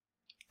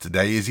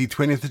Today is the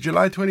 20th of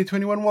July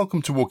 2021.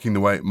 Welcome to Walking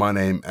the Way. My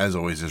name, as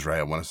always, is Ray.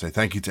 I want to say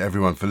thank you to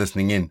everyone for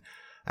listening in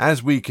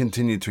as we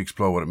continue to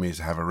explore what it means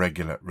to have a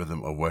regular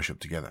rhythm of worship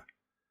together.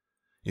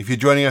 If you're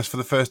joining us for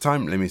the first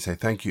time, let me say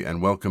thank you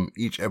and welcome.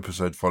 Each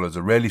episode follows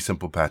a really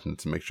simple pattern.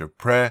 It's a mixture of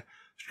prayer,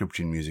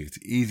 scripture, and music. It's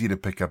easy to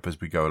pick up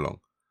as we go along.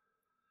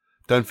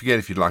 Don't forget,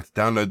 if you'd like to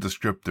download the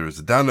script, there is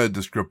a download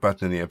the script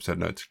button in the episode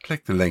notes.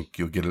 Click the link.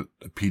 You'll get a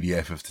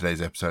PDF of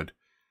today's episode.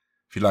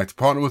 If you'd like to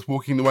partner with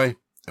Walking the Way,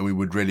 and we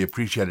would really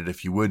appreciate it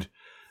if you would,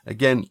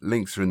 again,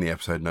 links are in the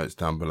episode notes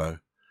down below.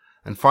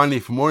 And finally,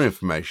 for more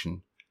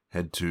information,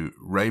 head to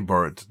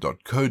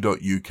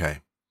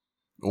rayborrett.co.uk.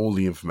 All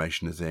the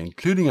information is there,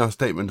 including our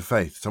statement of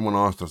faith. Someone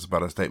asked us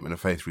about our statement of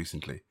faith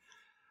recently,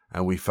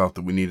 and we felt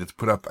that we needed to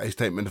put up a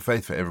statement of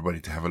faith for everybody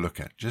to have a look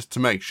at, just to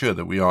make sure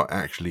that we are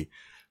actually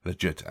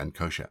legit and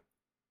kosher.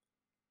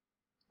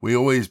 We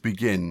always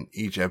begin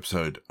each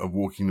episode of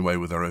Walking the Way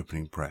with our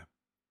opening prayer.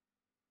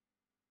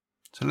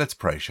 So let's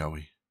pray, shall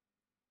we?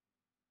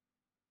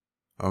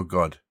 Oh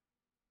God,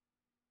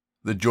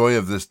 the joy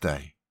of this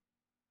day,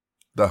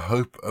 the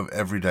hope of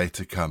every day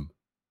to come,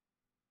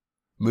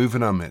 move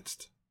in our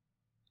midst,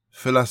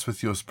 fill us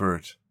with your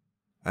Spirit,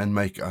 and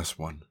make us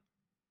one.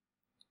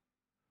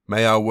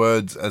 May our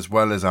words as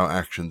well as our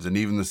actions and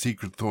even the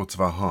secret thoughts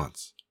of our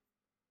hearts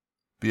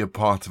be a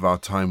part of our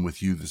time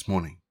with you this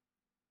morning.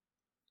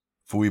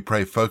 For we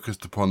pray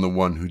focused upon the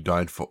one who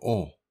died for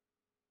all,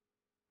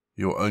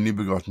 your only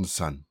begotten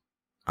Son,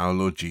 our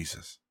Lord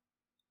Jesus.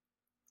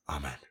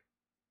 Amen.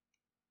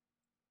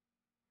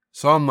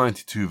 Psalm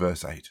 92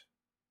 verse 8.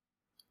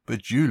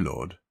 But you,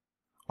 Lord,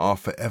 are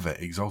forever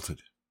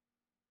exalted.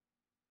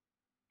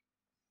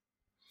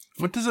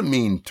 What does it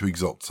mean to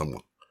exalt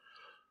someone?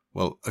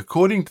 Well,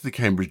 according to the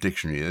Cambridge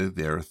Dictionary,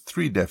 there are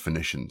three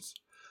definitions.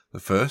 The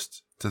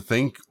first, to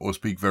think or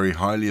speak very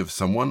highly of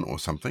someone or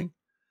something.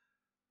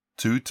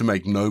 2, to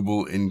make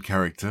noble in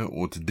character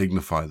or to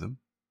dignify them.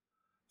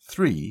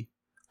 3,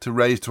 to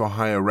raise to a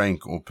higher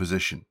rank or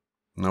position.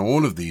 Now,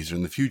 all of these are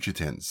in the future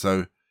tense,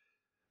 so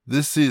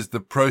this is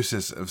the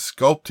process of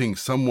sculpting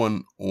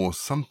someone or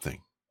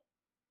something.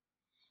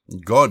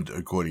 God,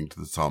 according to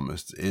the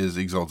psalmist, is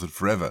exalted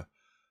forever.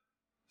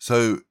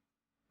 So,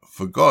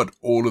 for God,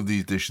 all of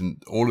these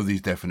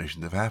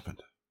definitions have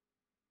happened.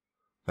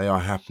 They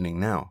are happening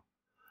now,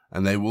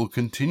 and they will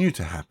continue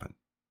to happen.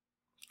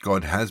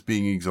 God has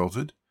been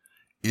exalted,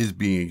 is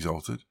being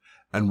exalted,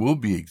 and will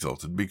be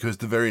exalted because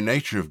the very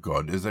nature of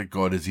God is that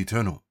God is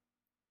eternal.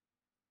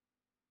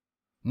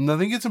 And I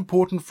think it's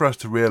important for us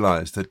to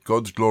realize that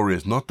God's glory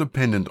is not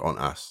dependent on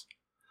us,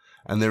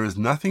 and there is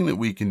nothing that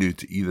we can do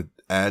to either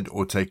add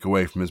or take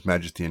away from His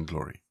majesty and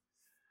glory.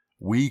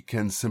 We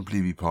can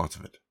simply be part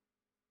of it.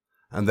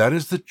 And that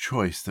is the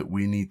choice that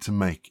we need to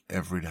make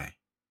every day,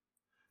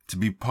 to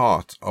be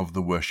part of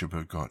the worship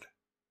of God.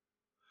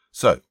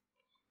 So,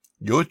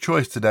 your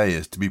choice today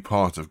is to be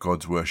part of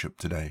God's worship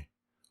today,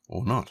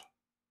 or not.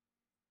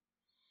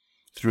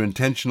 Through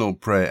intentional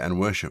prayer and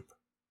worship,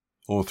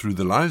 or through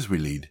the lives we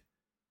lead,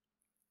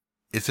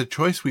 it's a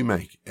choice we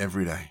make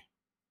every day.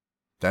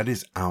 That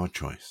is our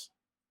choice.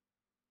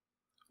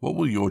 What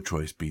will your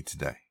choice be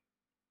today?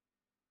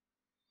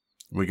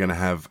 We're going to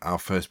have our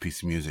first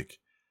piece of music,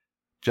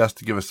 just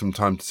to give us some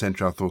time to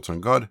center our thoughts on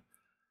God,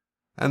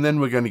 and then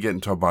we're going to get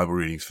into our Bible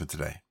readings for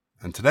today.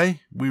 And today,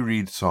 we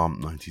read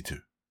Psalm 92.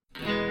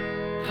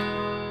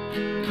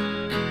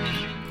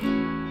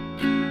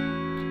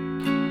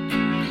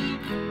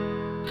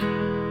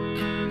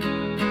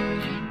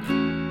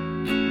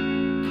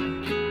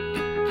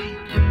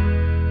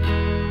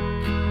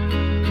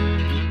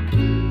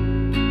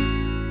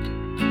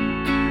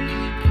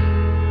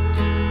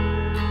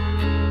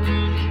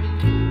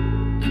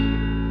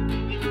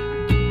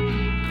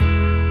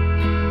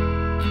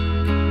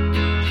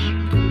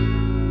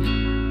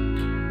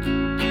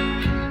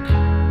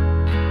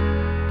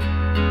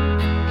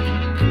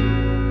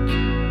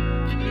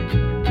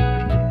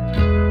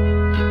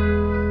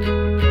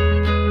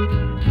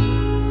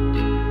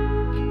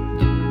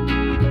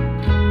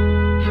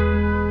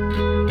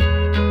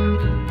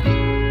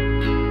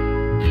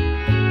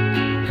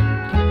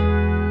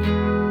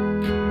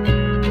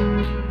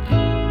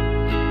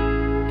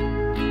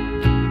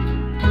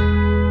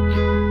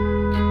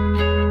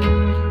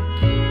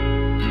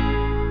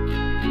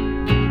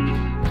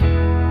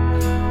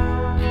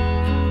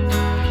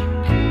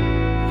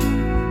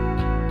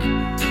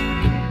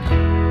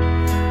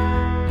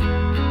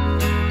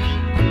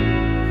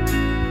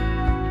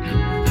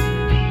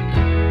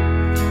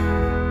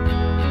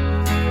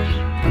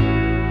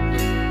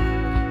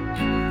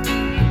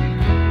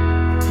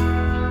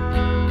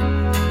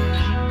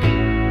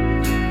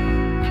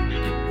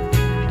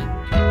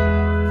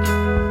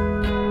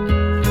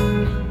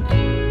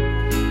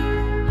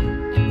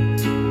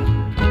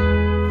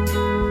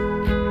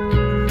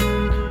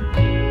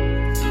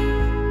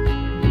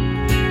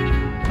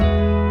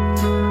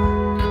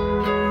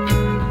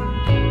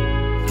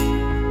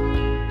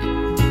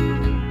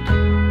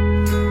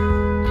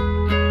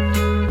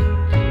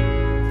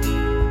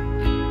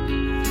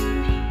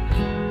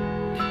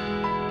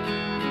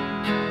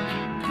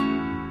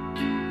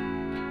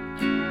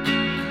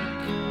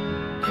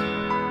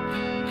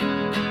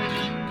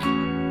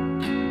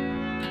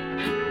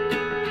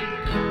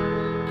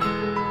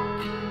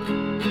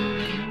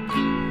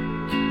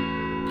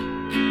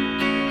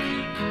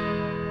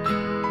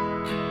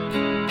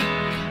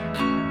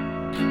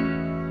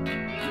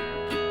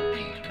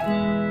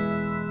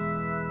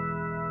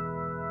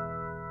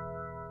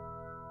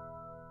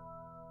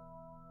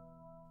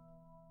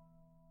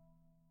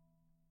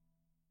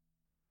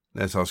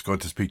 Let's ask God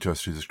to speak to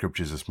us through the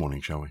scriptures this morning,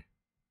 shall we?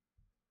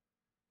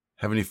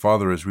 Heavenly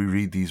Father, as we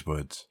read these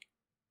words,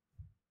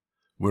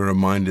 we're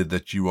reminded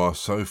that you are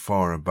so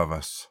far above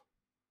us,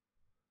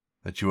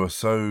 that you are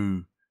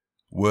so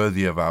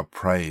worthy of our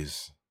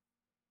praise.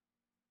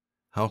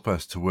 Help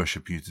us to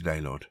worship you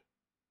today, Lord.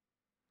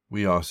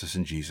 We ask this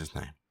in Jesus'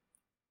 name.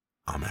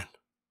 Amen.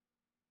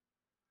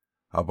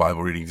 Our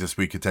Bible readings this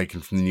week are taken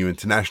from the New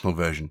International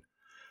Version,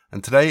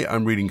 and today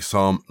I'm reading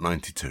Psalm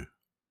 92.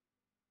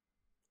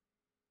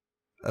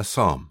 A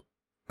psalm,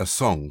 a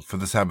song for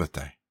the Sabbath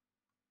day.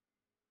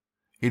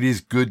 It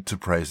is good to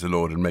praise the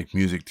Lord and make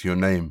music to your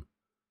name,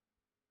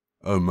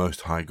 O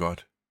Most High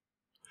God,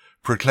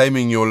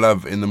 proclaiming your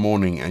love in the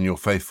morning and your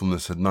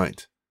faithfulness at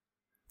night,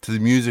 to the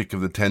music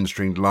of the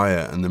 10-stringed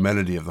lyre and the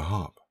melody of the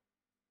harp.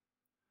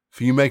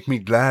 For you make me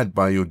glad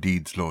by your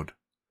deeds, Lord.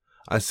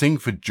 I sing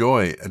for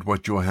joy at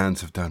what your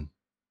hands have done.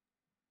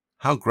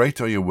 How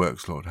great are your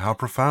works, Lord! How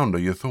profound are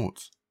your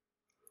thoughts!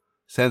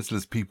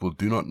 Senseless people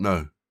do not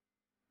know,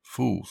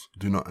 fools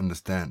do not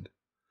understand,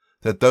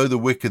 that though the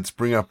wicked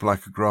spring up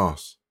like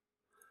grass,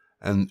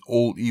 and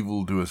all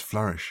evildoers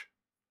flourish,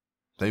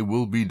 they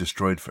will be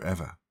destroyed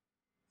forever.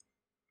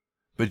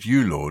 But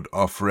you, Lord,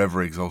 are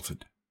forever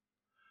exalted.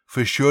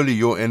 For surely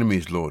your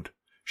enemies, Lord,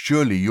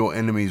 surely your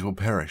enemies will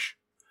perish,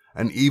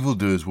 and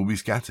evildoers will be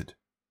scattered.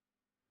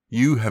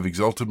 You have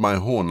exalted my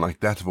horn like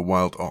that of a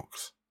wild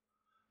ox.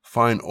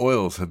 Fine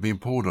oils have been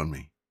poured on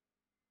me.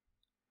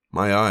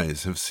 My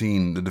eyes have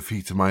seen the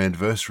defeat of my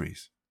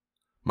adversaries.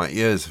 My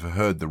ears have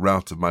heard the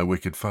rout of my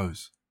wicked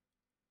foes.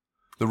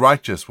 The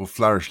righteous will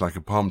flourish like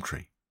a palm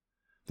tree.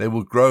 They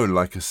will grow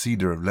like a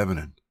cedar of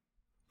Lebanon.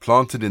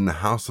 Planted in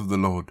the house of the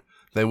Lord,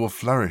 they will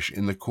flourish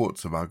in the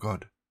courts of our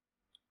God.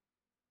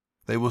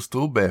 They will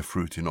still bear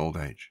fruit in old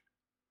age.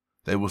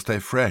 They will stay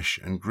fresh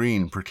and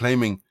green,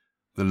 proclaiming,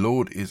 "The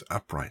Lord is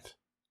upright.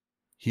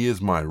 He is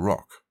my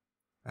rock,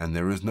 and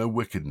there is no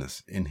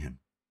wickedness in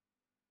him."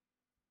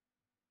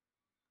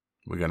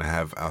 We're going to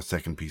have our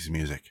second piece of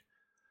music,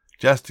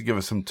 just to give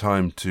us some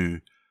time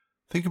to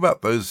think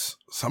about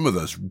some of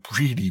those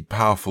really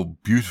powerful,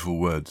 beautiful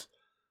words.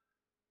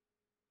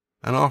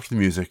 And after the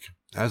music,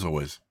 as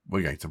always,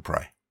 we're going to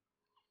pray.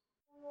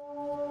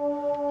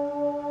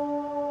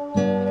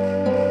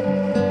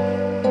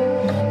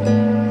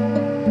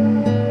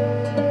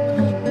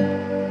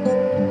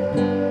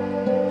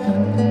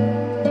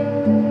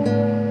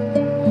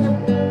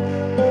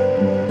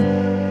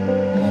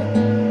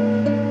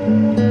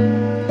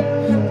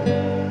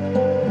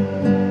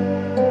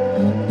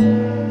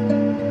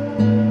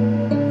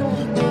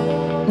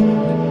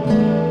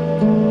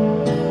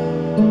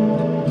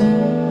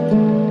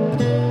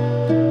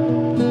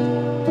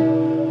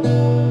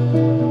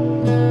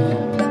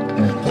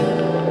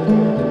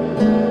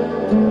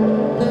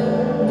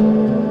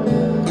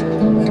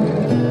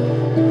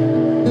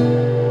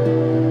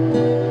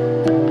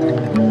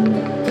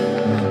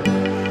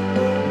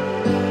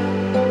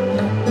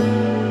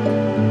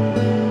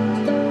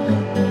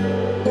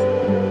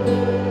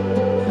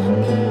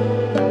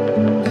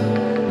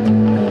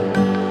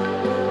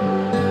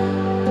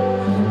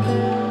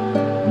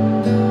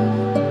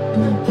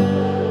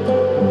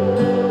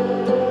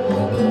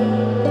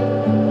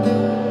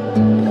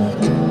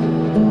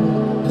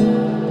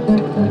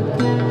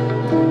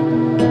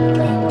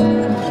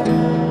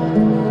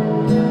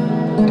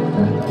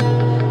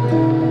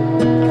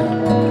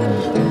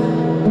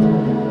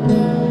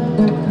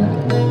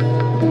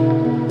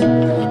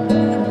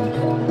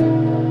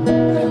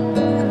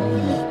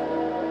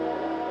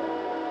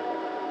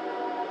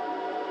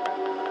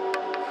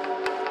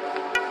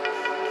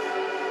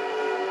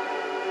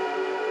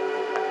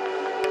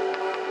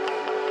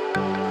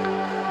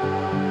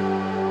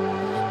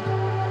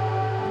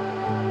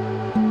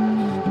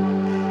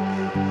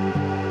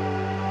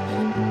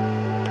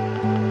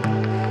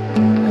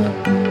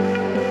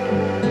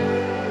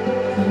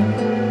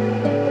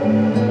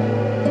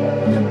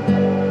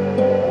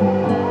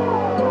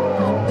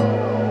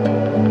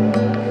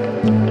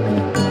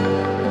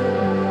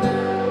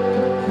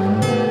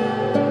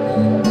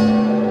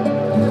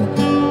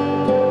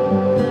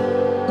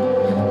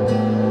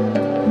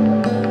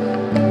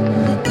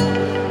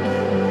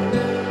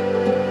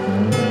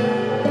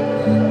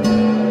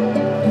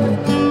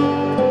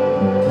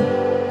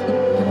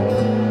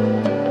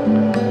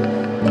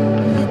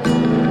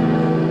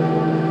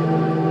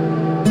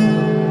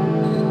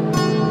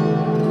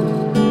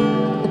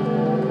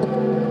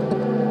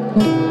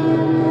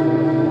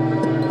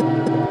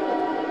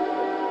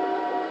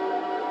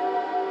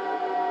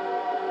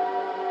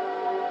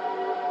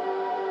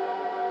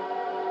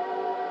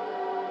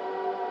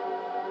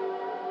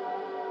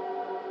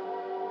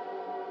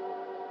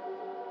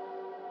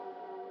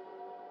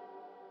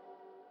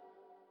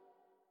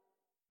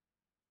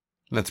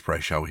 Let's pray,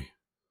 shall we?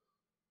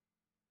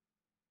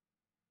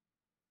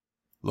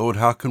 Lord,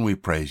 how can we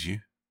praise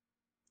you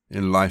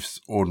in life's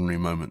ordinary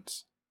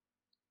moments?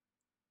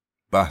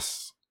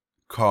 Bus,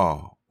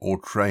 car, or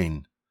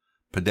train,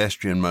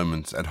 pedestrian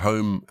moments at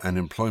home and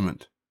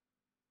employment,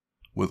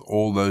 with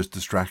all those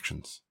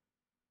distractions.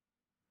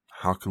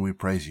 how can we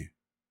praise you?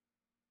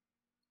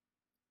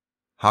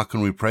 How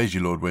can we praise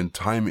you, Lord, when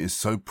time is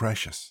so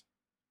precious?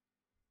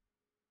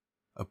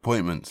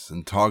 Appointments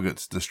and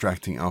targets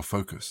distracting our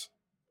focus.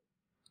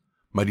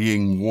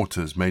 Muddying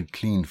waters made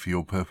clean for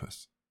your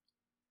purpose.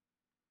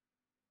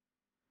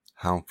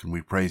 How can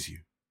we praise you?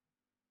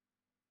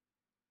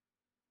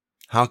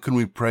 How can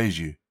we praise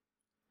you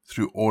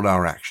through all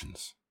our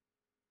actions?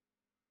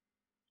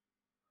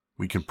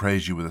 We can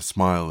praise you with a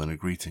smile and a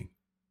greeting,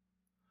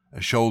 a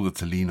shoulder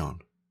to lean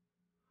on,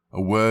 a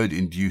word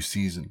in due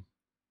season,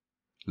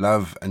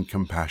 love and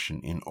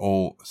compassion in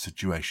all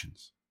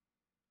situations.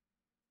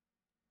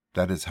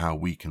 That is how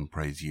we can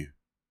praise you.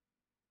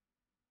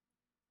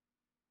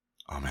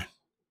 Amen.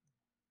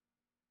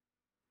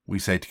 We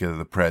say together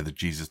the prayer that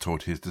Jesus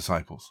taught his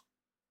disciples.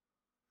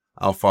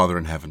 Our Father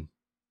in heaven,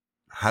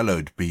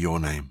 hallowed be your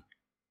name.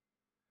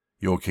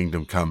 Your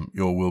kingdom come,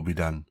 your will be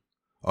done,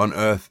 on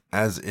earth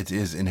as it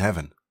is in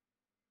heaven.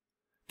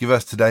 Give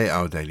us today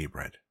our daily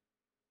bread.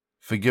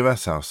 Forgive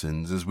us our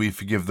sins as we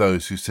forgive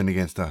those who sin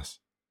against us.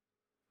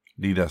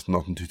 Lead us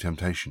not into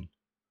temptation,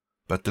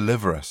 but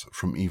deliver us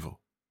from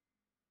evil.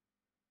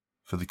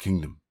 For the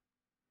kingdom,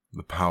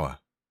 the power,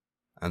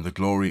 and the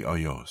glory are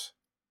yours,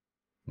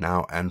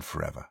 now and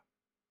forever.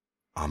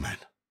 Amen.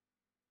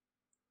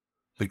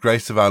 The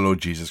grace of our Lord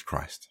Jesus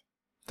Christ,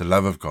 the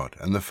love of God,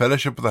 and the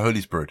fellowship of the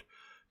Holy Spirit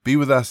be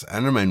with us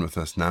and remain with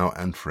us now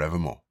and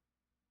forevermore.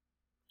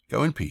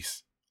 Go in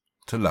peace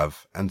to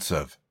love and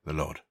serve the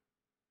Lord.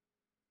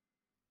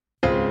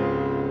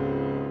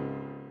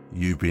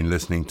 You've been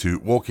listening to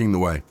Walking the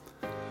Way.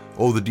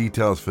 All the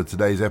details for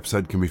today's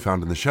episode can be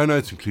found in the show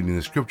notes, including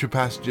the scripture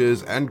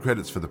passages and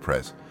credits for the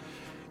prayers.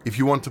 If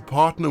you want to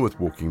partner with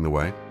Walking the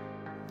Way,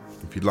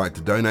 if you'd like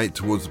to donate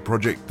towards the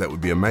project, that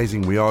would be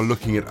amazing. We are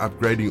looking at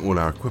upgrading all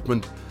our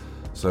equipment,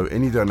 so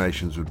any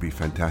donations would be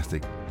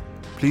fantastic.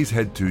 Please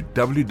head to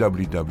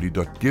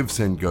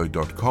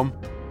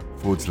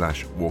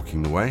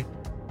www.givesendgo.com/walkingtheway.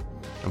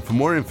 And for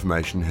more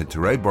information, head to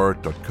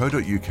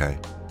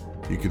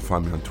rayborrett.co.uk. You can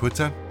find me on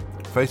Twitter,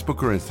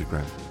 Facebook or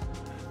Instagram.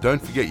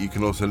 Don't forget you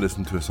can also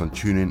listen to us on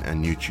TuneIn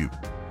and YouTube.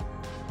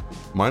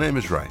 My name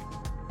is Ray,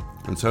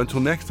 and so until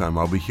next time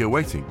I'll be here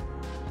waiting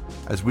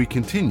as we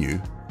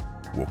continue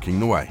walking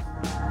the way.